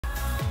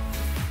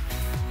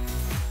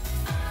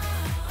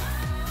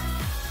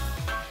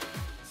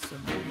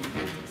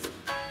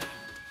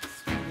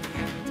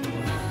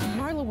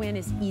Wynne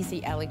is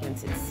easy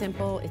elegance. It's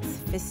simple, it's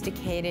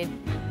sophisticated,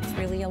 it's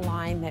really a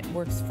line that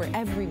works for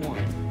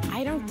everyone.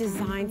 I don't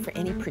design for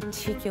any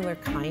particular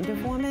kind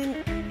of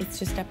woman. It's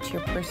just up to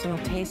your personal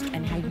taste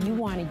and how you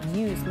want to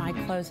use my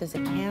clothes as a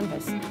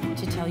canvas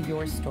to tell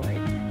your story.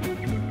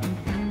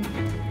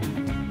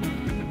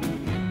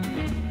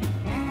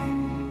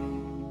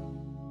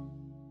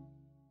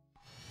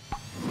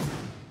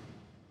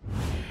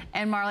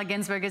 And Marla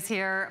Ginsburg is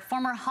here,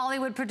 former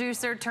Hollywood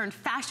producer turned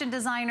fashion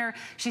designer.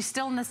 She's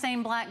still in the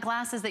same black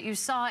glasses that you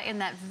saw in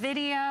that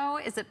video.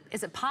 Is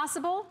it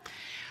possible?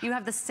 You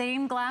have the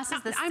same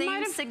glasses, the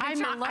same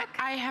signature look?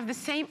 I have the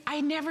same,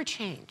 I never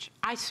change.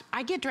 I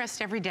get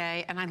dressed every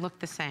day and I look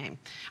the same.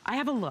 I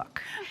have a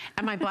look,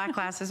 and my black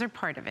glasses are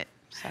part of it.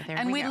 So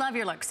and we love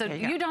your look, so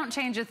you don't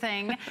change a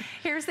thing.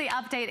 Here's the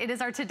update. It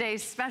is our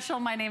today's special.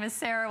 My name is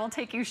Sarah. We'll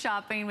take you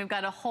shopping. We've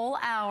got a whole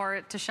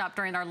hour to shop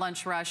during our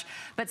lunch rush.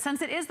 But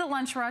since it is the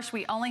lunch rush,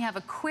 we only have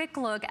a quick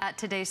look at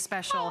today's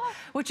special,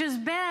 which has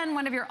been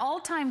one of your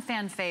all-time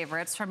fan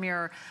favorites from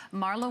your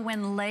Marla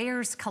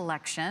WynneLayers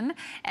collection.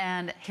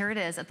 And here it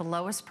is at the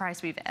lowest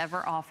price we've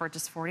ever offered,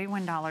 just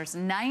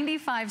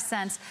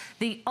 $41.95.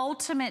 The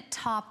ultimate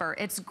topper.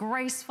 It's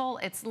graceful,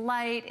 it's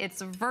light,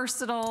 it's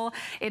versatile,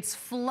 it's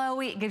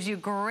flowy. It gives you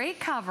great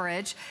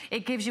coverage.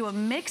 It gives you a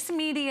mixed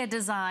media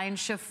design,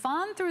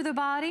 chiffon through the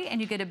body,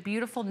 and you get a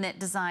beautiful knit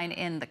design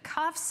in the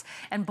cuffs.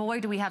 And boy,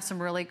 do we have some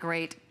really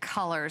great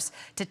colors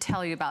to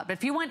tell you about. But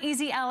if you want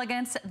easy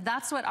elegance,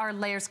 that's what our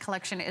layers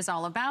collection is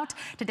all about.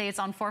 Today it's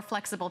on 4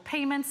 flexible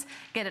payments.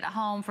 Get it at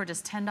home for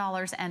just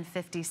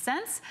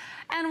 $10.50.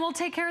 And we'll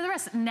take care of the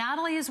rest.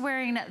 Natalie is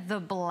wearing the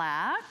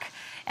black,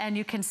 and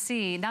you can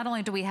see not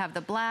only do we have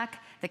the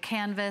black, the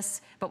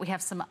canvas, but we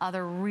have some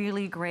other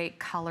really great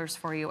colors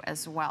for you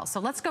as well.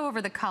 So let's go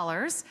over the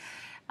colors.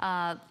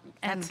 And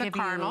that's the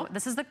caramel.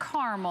 This is the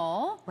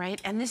caramel. Right,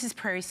 and this is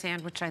prairie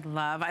sand, which I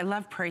love. I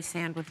love prairie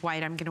sand with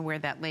white. I'm gonna wear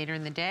that later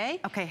in the day.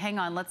 Okay, hang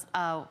on, let's,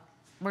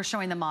 we're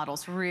showing the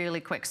models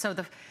really quick. So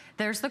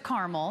there's the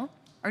caramel,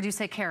 or do you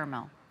say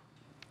caramel?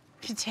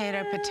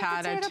 Potato,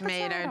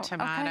 tomato,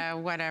 tomato,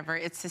 whatever.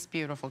 It's this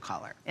beautiful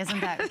color. Isn't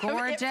that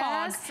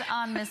gorgeous,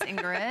 Miss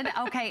Ingrid?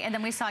 Okay, and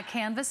then we saw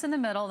canvas in the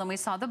middle, then we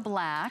saw the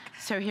black.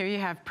 So here you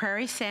have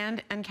prairie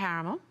sand and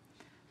caramel.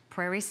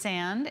 Prairie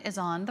sand is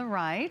on the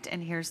right,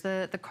 and here's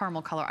the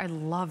caramel color. I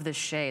love this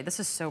shade.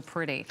 This is so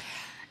pretty.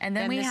 And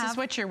then this is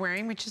what you're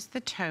wearing, which is the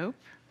taupe.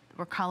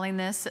 We're calling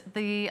this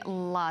the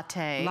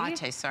latte.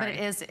 Latte, sorry.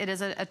 But it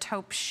is a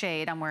taupe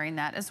shade. I'm wearing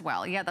that as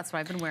well. Yeah, that's what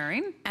I've been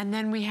wearing. And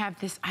then we have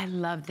this, I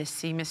love this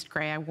sea mist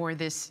gray. I wore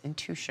this in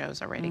 2 shows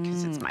already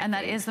because it's my favorite.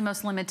 That is the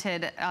most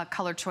limited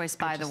color choice,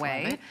 by the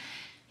way.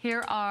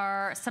 Here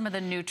are some of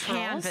the neutrals.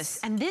 Canvas,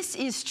 and this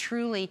is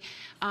truly,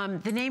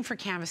 the name for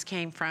canvas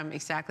came from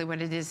exactly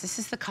what it is. This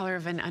is the color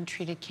of an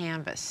untreated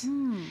canvas.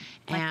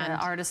 Like the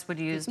artist would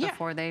use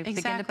before they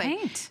begin to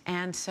paint.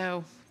 And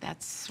so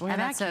that's where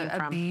that came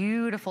from. A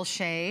beautiful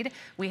shade.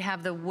 We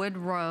have the wood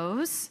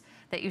rose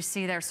that you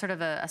see there, sort of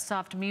a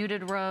soft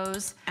muted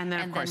rose. And then,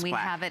 of course, we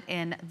have it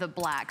in the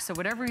black. So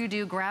whatever you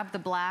do, grab the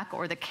black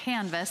or the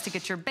canvas to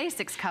get your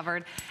basics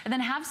covered, and then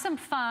have some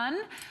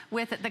fun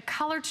with the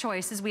color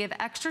choices. We have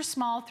extra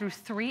small through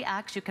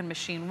 3X. You can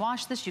machine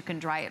wash this, you can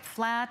dry it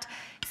flat.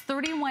 It's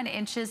 31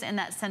 inches in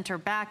that center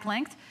back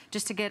length,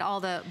 just to get all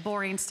the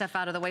boring stuff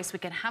out of the way so we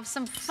can have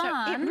some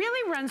fun. So it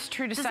really runs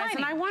true to size,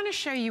 and I want to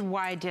show you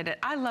why I did it.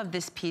 I love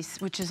this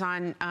piece, which is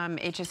on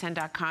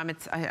hsn.com.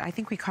 It's, I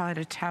think we call it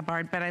a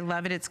tabard, but I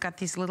love it. It's got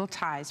these little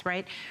ties,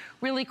 right?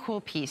 Really cool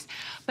piece.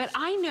 But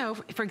I know,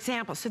 for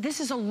example, so this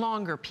is a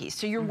longer piece.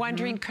 So you're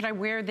wondering, could I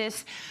wear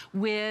this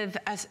with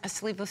a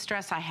sleeveless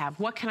dress I have?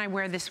 What can I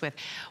wear this with?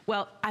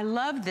 Well, I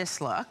love this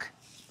look,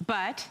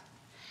 but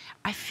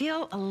I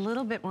feel a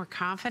little bit more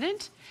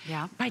confident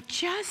by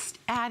just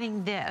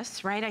adding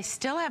this, right? I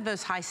still have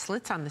those high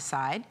slits on the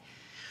side,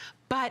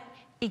 but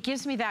it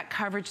gives me that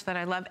coverage that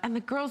I love, and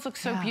the girls look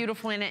so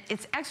beautiful in it.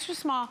 It's extra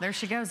small. There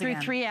she goes through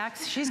again.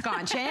 3X. She's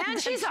gone.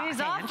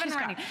 She's off and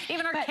running.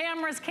 Even our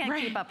cameras can't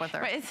keep up with her.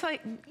 Right. It's like,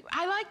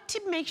 I like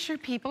to make sure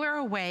people are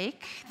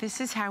awake.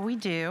 This is how we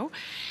do.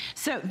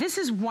 So this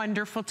is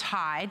wonderful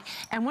tied,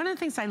 and one of the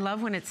things I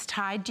love when it's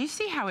tied, do you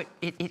see how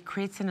it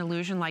creates an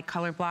illusion like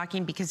color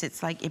blocking, because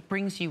it's like it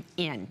brings you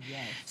in.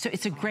 Yes. So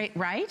it's a great,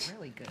 right?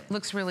 Really good.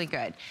 Looks really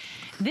good.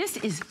 This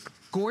is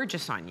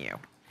gorgeous on you.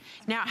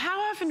 Now, how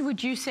often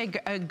would you say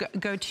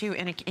go to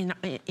in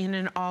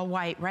an all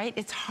white, right?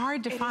 It's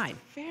hard to find.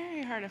 It's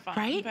very hard to find,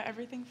 right? But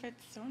everything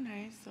fits so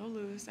nice, so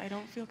loose. I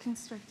don't feel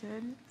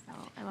constricted. So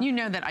I love you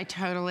know that I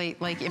totally,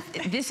 like, if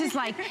this is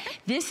like,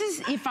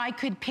 if I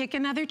could pick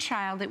another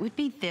child, it would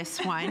be this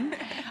one.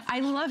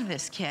 I love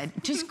this kid.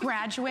 Just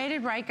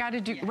graduated, right? Got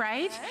to do,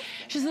 right?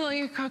 She's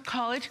a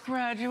college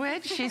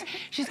graduate.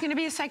 She's going to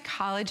be a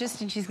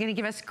psychologist, and she's going to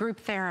give us group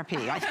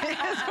therapy. I think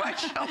that's what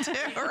she'll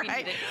do,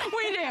 right?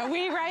 We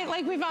do, right?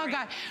 Like, we've all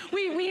got,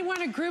 we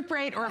want a group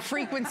rate or a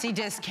frequency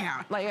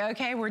discount. Like,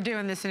 okay, we're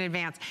doing this in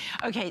advance.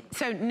 Okay, so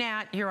So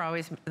Nat, you're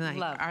always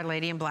like our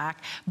lady in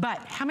black, but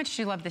how much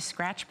do you love this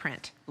scratch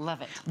print?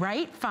 Love it.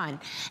 Right? Fun.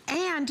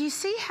 And do you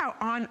see how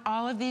on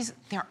all of these,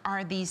 there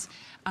are these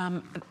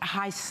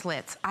high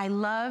slits? I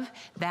love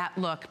that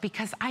look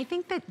because I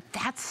think that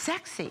that's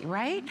sexy,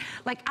 right?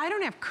 Like, I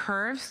don't have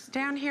curves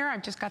down here.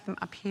 I've just got them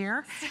up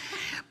here.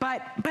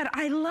 But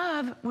I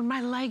love when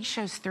my leg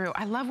shows through.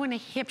 I love when a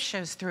hip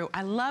shows through.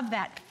 I love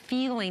that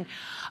feeling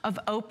of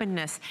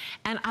openness.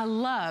 And I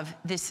love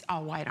this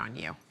all white on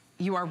you.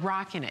 You are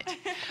rocking it.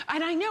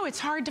 And I know it's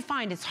hard to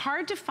find. It's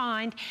hard to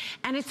find,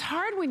 and it's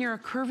hard when you're a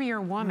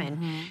curvier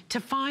woman to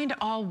find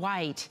all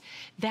white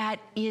that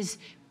is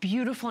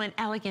beautiful and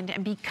elegant,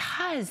 and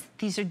because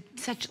these are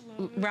such,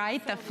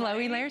 right, the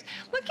flowy layers.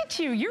 Look at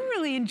you, you're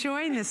really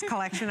enjoying this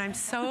collection. I'm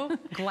so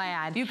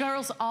glad. You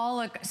girls all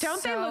look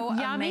Don't they look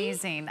yummy?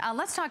 Amazing.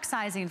 Let's talk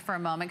sizing for a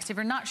moment, because if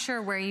you're not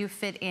sure where you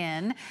fit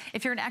in,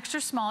 if you're an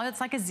extra small, it's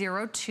like a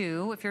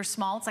 0-2. If you're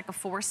small, it's like a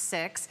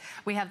 4-6.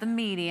 We have the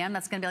medium,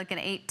 that's gonna be like an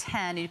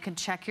 8-10. You can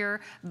check your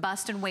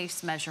bust and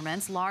waist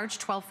measurements. Large,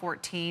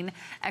 12-14.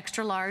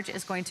 Extra large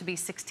is going to be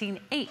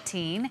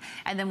 16-18.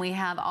 And then we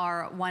have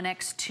our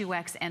 1X,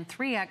 2X, and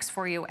 3X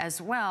for you as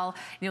well.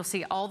 You'll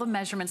see all the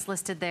measurements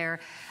listed there.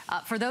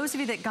 For those of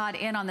you that got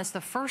in on this the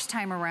first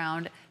time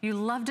around, you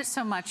loved it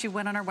so much, you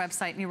went on our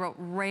website and you wrote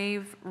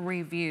rave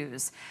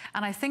reviews.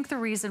 And I think the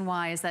reason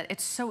why is that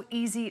it's so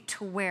easy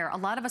to wear. A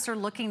lot of us are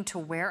looking to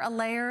wear a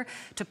layer,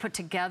 to put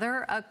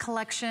together a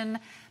collection,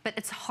 but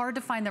it's hard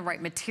to find the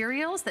right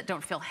materials that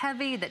don't feel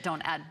heavy, that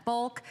don't add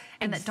bulk,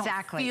 and that don't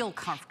feel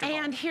comfortable.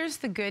 And here's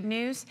the good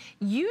news.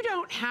 You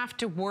don't have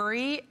to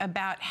worry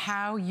about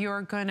how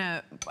you're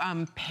gonna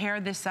pair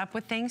this up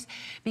with things,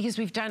 because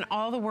we've done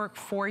all the work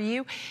for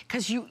you,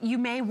 because you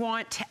may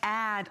want to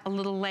add a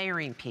little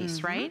layering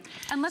piece, right?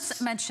 And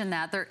let's mention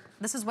that.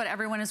 This is what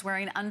everyone is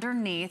wearing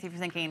underneath. If you're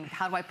thinking,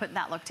 how do I put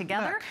that look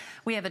together?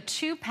 We have a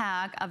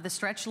 2-pack of the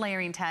stretch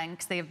layering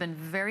tanks. They have been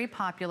very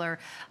popular.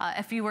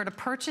 If you were to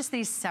purchase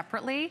these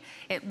separately,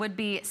 it would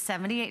be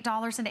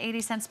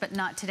 $78.80, but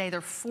not today.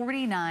 They're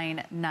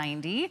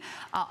 $49.90.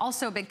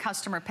 Also a big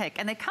customer pick.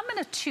 And they come in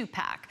a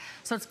 2-pack.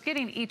 So it's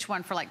getting each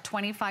one for like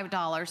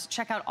 $25.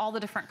 Check out all the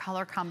different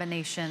color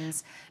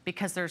combinations,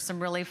 because there's some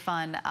really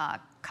fun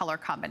color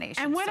combinations.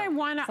 And what I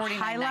want to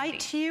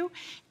highlight to you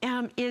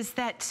is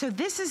that, so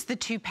this is the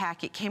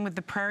 2-pack. It came with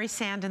the Prairie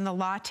Sand and the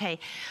Latte,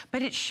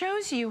 but it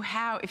shows you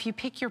how, if you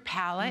pick your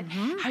palette,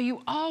 how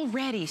you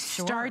already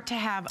start to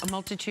have a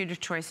multitude of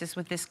choices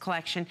with this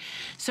collection.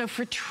 So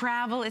for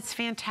travel, it's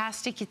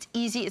fantastic. It's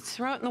easy. It's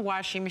throw it in the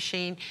washing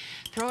machine,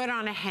 throw it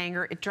on a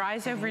hanger. It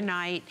dries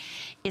overnight.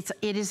 It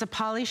is a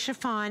poly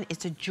chiffon.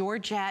 It's a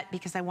Georgette,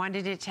 because I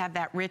wanted it to have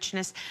that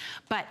richness.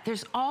 But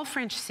there's all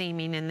French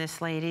seaming in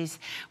this, ladies,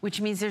 which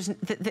means there's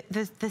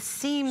the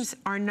seams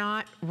are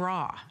not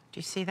raw. Do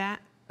you see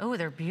that? Oh,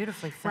 they're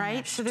beautifully finished.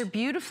 Right? So they're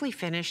beautifully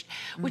finished,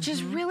 which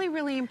is really,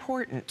 really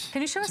important.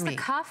 Can you show us the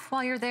cuff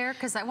while you're there?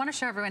 Because I want to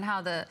show everyone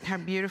how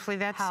beautifully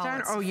that's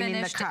done. Oh, you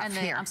mean the cuff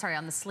here? I'm sorry,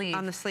 on the sleeve.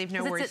 On the sleeve,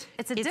 no worries.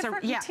 It's a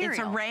different material. Yeah, it's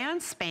a rayon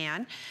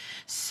span.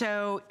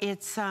 So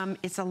it's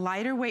a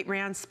lighter weight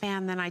rayon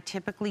span than I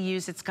typically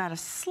use. It's got a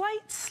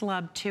slight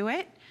slub to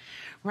it,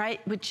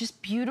 right? But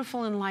just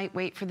beautiful and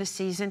lightweight for the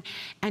season,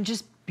 and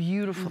just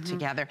beautiful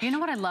together. You know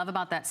what I love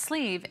about that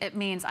sleeve? It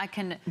means I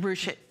can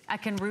ruche it. I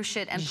can ruche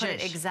it and put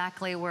it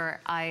exactly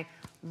where I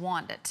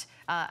want it.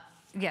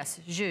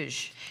 Yes,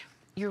 zhuzh.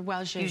 You're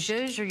well zhuzhed. You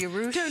zhuzh or you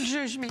ruche. Don't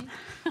zhuzh me.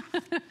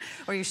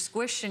 Or you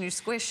squish and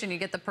you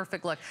get the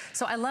perfect look.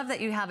 So I love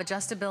that you have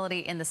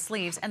adjustability in the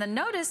sleeves. And then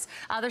notice,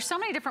 there's so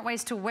many different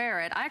ways to wear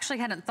it. I actually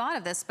hadn't thought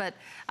of this, but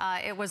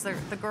it was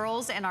the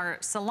girls in our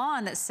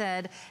salon that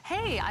said,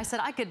 hey, I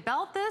said I could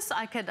belt this,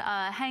 I could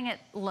hang it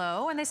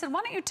low. And they said,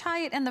 why don't you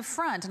tie it in the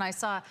front? And I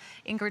saw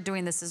Ingrid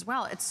doing this as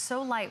well. It's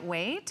so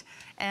lightweight,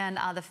 and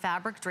the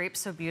fabric drapes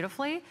so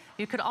beautifully.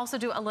 You could also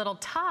do a little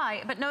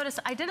tie, but notice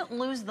I didn't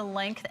lose the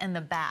length in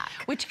the back.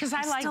 Which, because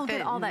I like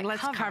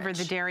let's cover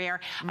the derriere.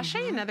 I'll show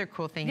you another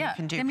cool thing you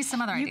can do. Give me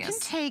some other ideas. You can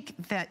take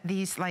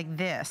these like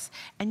this,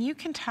 and you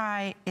can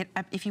tie it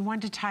up. If you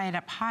want to tie it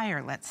up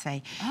higher, let's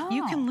say,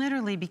 you can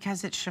literally,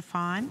 because it's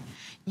chiffon,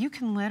 you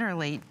can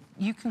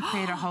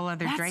create a whole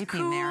other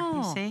draping there,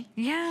 you see?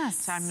 Yes.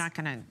 So I'm not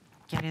gonna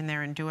get in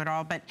there and do it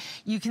all, but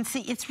you can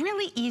see it's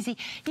really easy.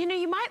 You know,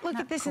 you might look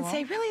at this and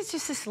say, really, it's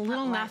just this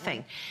little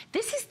nothing.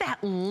 This is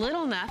that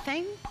little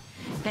nothing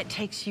that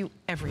takes you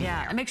everywhere.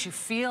 Yeah, it makes you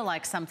feel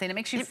like something. It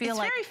makes you feel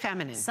like very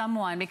feminine.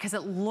 Someone, because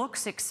it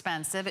looks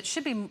expensive. It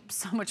should be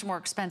so much more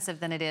expensive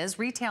than it is.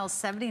 Retails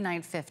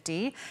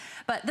 $79.50,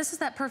 but this is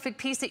that perfect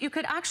piece that you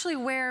could actually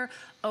wear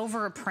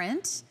over a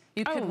print.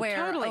 You could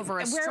wear over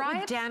a stripe. Wear it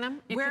with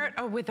denim. Wear it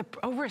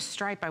over a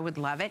stripe. I would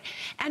love it.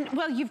 And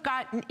well, you've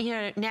got, you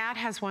know, Nat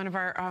has one of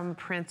our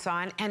prints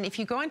on, and if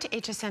you go into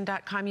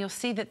hsn.com, you'll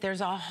see that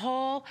there's a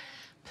whole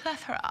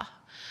plethora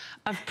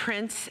of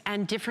prints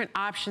and different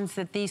options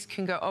that these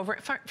can go over.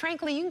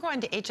 Frankly, you can go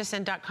onto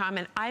hsn.com,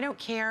 and I don't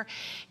care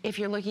if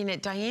you're looking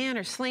at Diane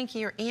or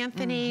Slinky or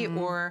Anthony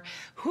or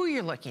who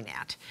you're looking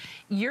at.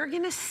 You're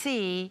gonna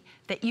see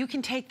that you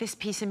can take this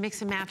piece and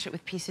mix and match it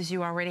with pieces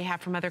you already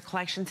have from other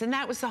collections, and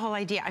that was the whole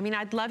idea. I mean,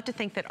 I'd love to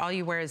think that all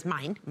you wear is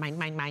mine,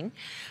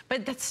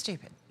 but that's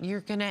stupid.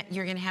 You're gonna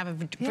have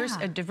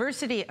a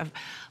diversity of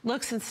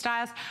looks and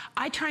styles.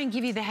 I try and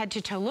give you the head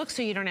to toe look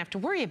so you don't have to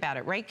worry about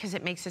it, right? Because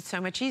it makes it so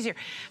much easier.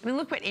 I mean,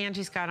 look what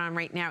Angie's got on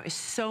right now is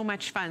so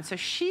much fun. So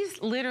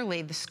she's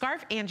literally, the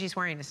scarf Angie's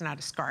wearing is not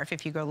a scarf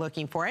if you go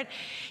looking for it.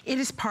 It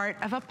is part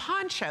of a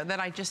poncho that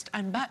I just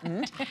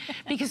unbuttoned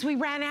because we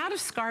ran out of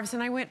scarves,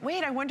 and I went,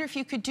 wait, I wonder if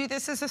you could do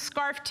this as a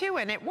scarf too,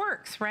 and it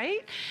works,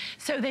 right?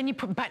 So then you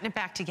button it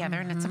back together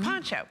and it's a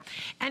poncho.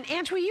 And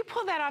Angie, will you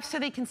pull that off so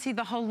they can see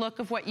the whole look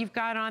of what you've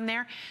got on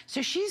there?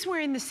 So she's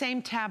wearing the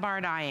same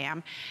tabard I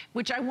am,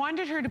 which I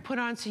wanted her to put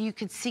on so you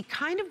could see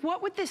kind of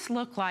what would this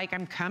look like.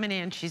 I'm coming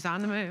in, she's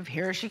on the move,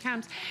 here she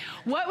comes.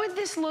 What would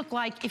this look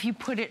like if you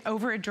put it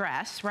over a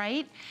dress,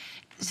 right?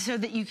 So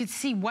that you could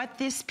see what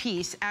this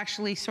piece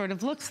actually sort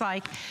of looks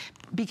like,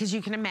 because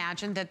you can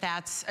imagine that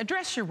that's a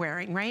dress you're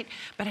wearing, right?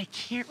 But I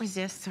can't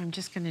resist, so I'm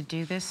just gonna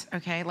do this,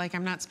 okay? Like,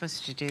 I'm not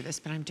supposed to do this,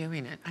 but I'm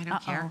doing it. I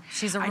don't care.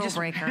 She's a rule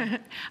breaker.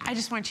 I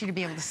just want you to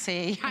be able to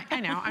see. I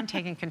know, I'm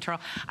taking control.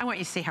 I want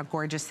you to see how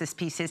gorgeous this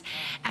piece is.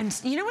 And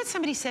you know what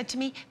somebody said to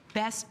me?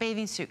 Best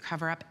bathing suit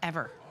cover-up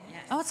ever.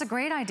 Yes. Oh, it's a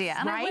great idea.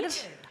 And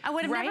right? I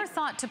would have never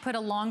thought to put a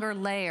longer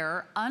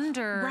layer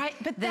under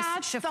this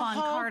chiffon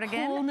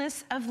cardigan.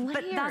 Coolness of layers.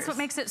 But that's what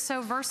makes it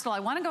so versatile. I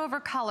want to go over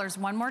colors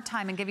one more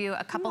time and give you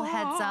a couple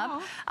heads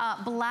up.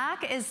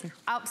 Black is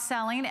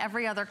outselling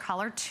every other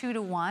color 2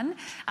 to 1.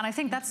 And I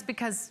think that's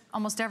because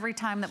almost every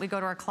time that we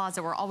go to our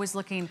closet, we're always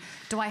looking,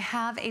 do I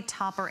have a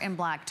topper in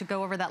black to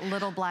go over that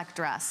little black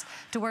dress,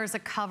 to wear as a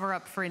cover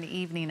up for an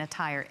evening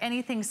attire?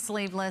 Anything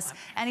sleeveless,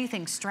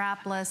 anything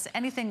strapless,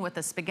 anything with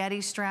a spaghetti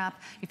strap.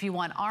 If you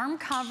want arm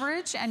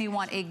coverage, and you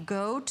want a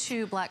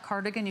go-to black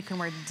cardigan you can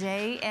wear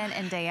day in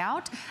and day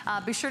out,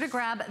 be sure to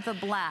grab the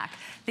black.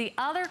 The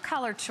other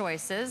color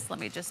choices, let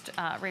me just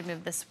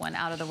remove this one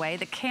out of the way.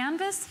 The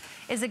canvas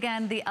is,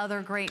 again, the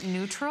other great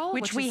neutral.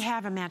 Which we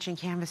have a matching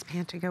canvas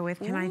pant to go with.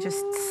 Can I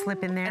just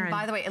slip in there? And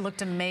by the way, it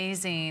looked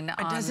amazing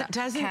on doesn't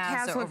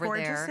Kaz look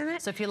gorgeous in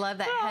it? So if you love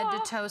that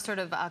head-to-toe sort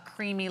of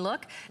creamy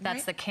look,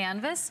 that's the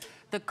canvas.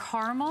 The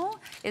caramel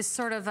is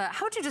sort of a,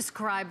 how would you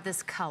describe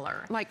this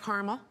color? Like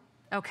caramel.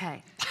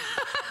 Okay.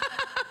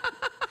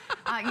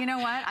 You know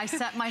what? I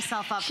set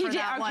myself up for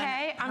that one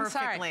perfectly. I'm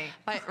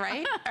sorry.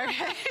 Right?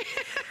 Okay.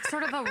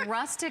 Sort of a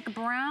rustic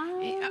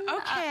brown.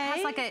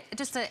 Has like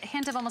just a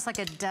hint of almost like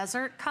a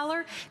desert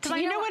color.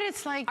 You know what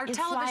it's like? Our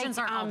televisions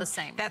aren't all the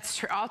same. That's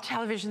true. All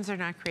televisions are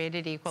not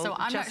created equal. So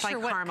I'm just not sure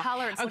like what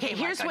color it's looking like.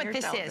 Okay, here's what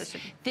this is.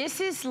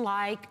 This is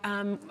like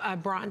a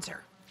bronzer.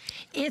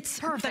 It's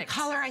the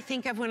color I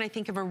think of when I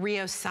think of a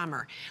Rio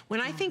summer. When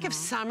I think of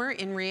summer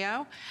in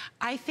Rio,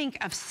 I think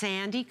of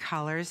sandy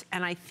colors,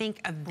 and I think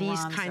of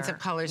these kinds of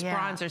colors,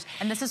 bronzers.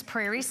 And this is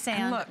prairie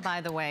sand, by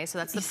the way, so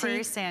that's the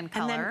prairie sand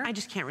color. And then I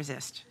just can't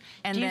resist.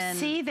 And do you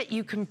see that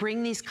you can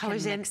bring these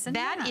colors in?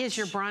 That is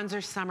your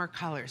bronzer summer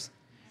colors.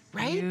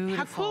 Right? Beautiful.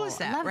 How cool is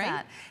that, Love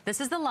that. This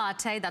is the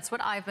latte. That's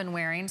what I've been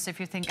wearing. So if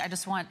you think I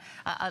just want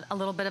a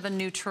little bit of a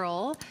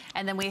neutral.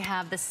 And then we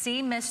have the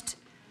sea mist,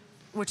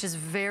 which is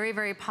very,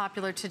 very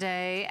popular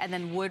today. And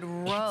then wood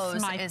rose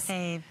is my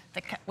fave.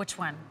 Which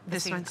one?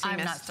 This one.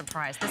 I'm not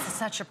surprised. This is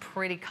such a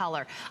pretty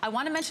color. I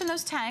want to mention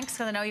those tanks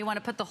because I know you want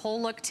to put the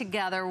whole look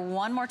together.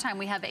 One more time,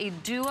 we have a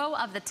duo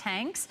of the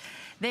tanks.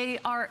 They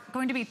are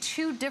going to be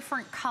 2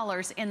 different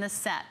colors in the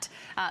set.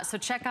 So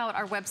check out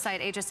our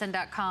website,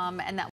 hsn.com, and that